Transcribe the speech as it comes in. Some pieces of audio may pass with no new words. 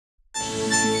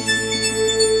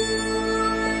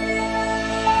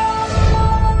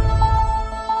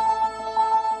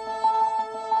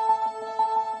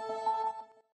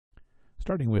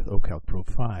starting with O-Calc Pro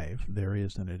 5, there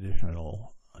is an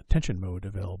additional tension mode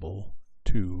available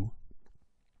to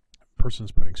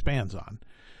persons putting spans on.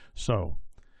 So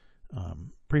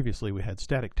previously we had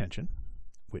static tension,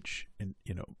 which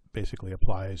basically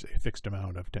applies a fixed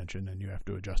amount of tension and you have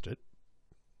to adjust it.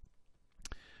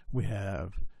 We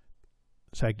have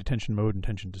sag to tension mode and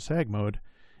tension to sag mode,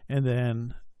 and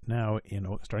then now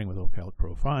starting with O-Calc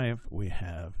Pro 5 we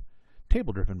have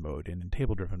table driven mode. And in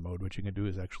table driven mode, what you can do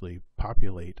is actually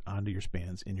populate onto your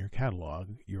spans in your catalog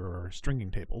your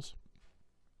stringing tables,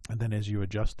 and then as you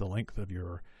adjust the length of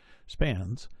your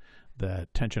spans, the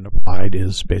tension applied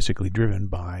is basically driven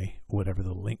by whatever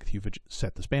the length you've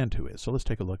set the span to is. So let's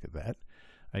take a look at that.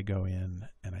 I go in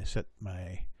and I set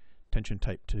my tension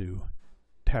type to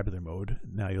tabular mode.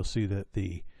 Now you'll see that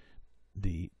the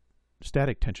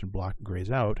static tension block grays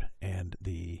out and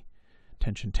the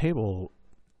tension table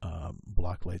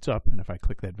block lights up, and if I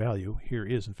click that value, here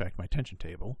is in fact my tension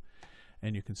table,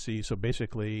 and you can see, so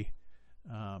basically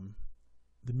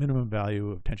the minimum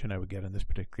value of tension I would get in this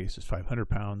particular case is 500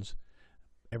 pounds.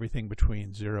 Everything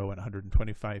between 0 and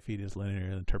 125 feet is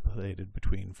linearly interpolated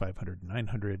between 500 and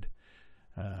 900,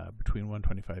 between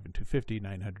 125 and 250,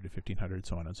 900 to 1500,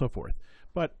 so on and so forth.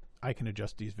 But I can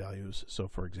adjust these values. So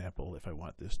for example, if I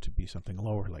want this to be something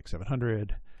lower like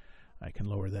 700, I can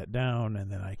lower that down,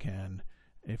 and then I can,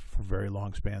 if for very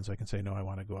long spans, I can say no, I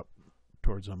want to go up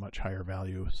towards a much higher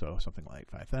value, so something like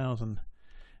 5,000.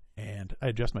 And I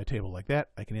adjust my table like that.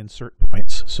 I can insert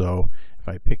points. So if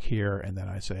I pick here and then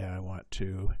I say I want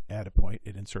to add a point,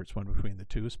 it inserts one between the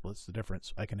two, splits the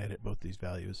difference. I can edit both these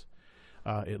values.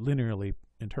 It linearly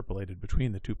interpolated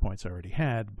between the 2 points I already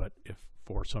had, but if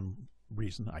for some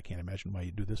reason, I can't imagine why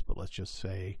you do this, but let's just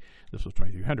say this was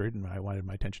 2300 and I wanted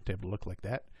my tension table to look like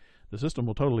that, the system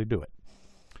will totally do it.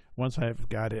 Once I've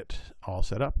got it all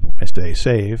set up, I say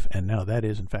save, and now that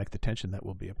is in fact the tension that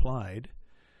will be applied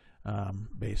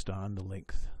based on the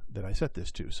length that I set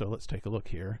this to. So let's take a look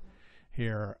here.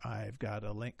 Here I've got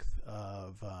a length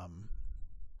of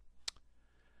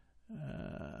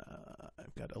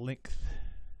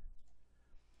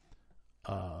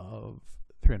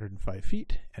 305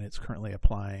 feet, and it's currently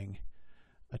applying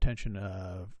a tension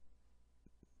of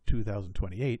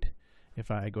 2028.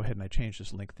 If I go ahead and I change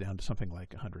this length down to something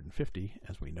like 150,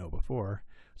 as we know before,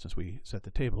 since we set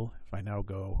the table, if I now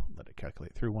go, let it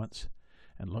calculate through once,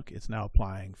 and look, it's now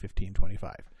applying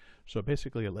 1525. So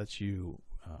basically it lets you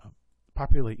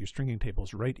populate your stringing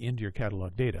tables right into your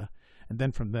catalog data, and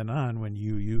then from then on, when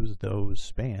you use those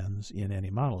spans in any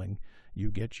modeling, you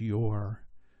get your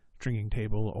stringing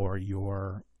table or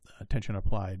your tension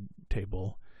applied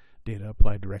table data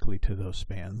applied directly to those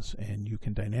spans, and you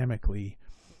can dynamically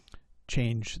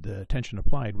change the tension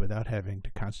applied without having to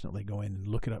constantly go in and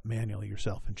look it up manually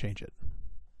yourself and change it.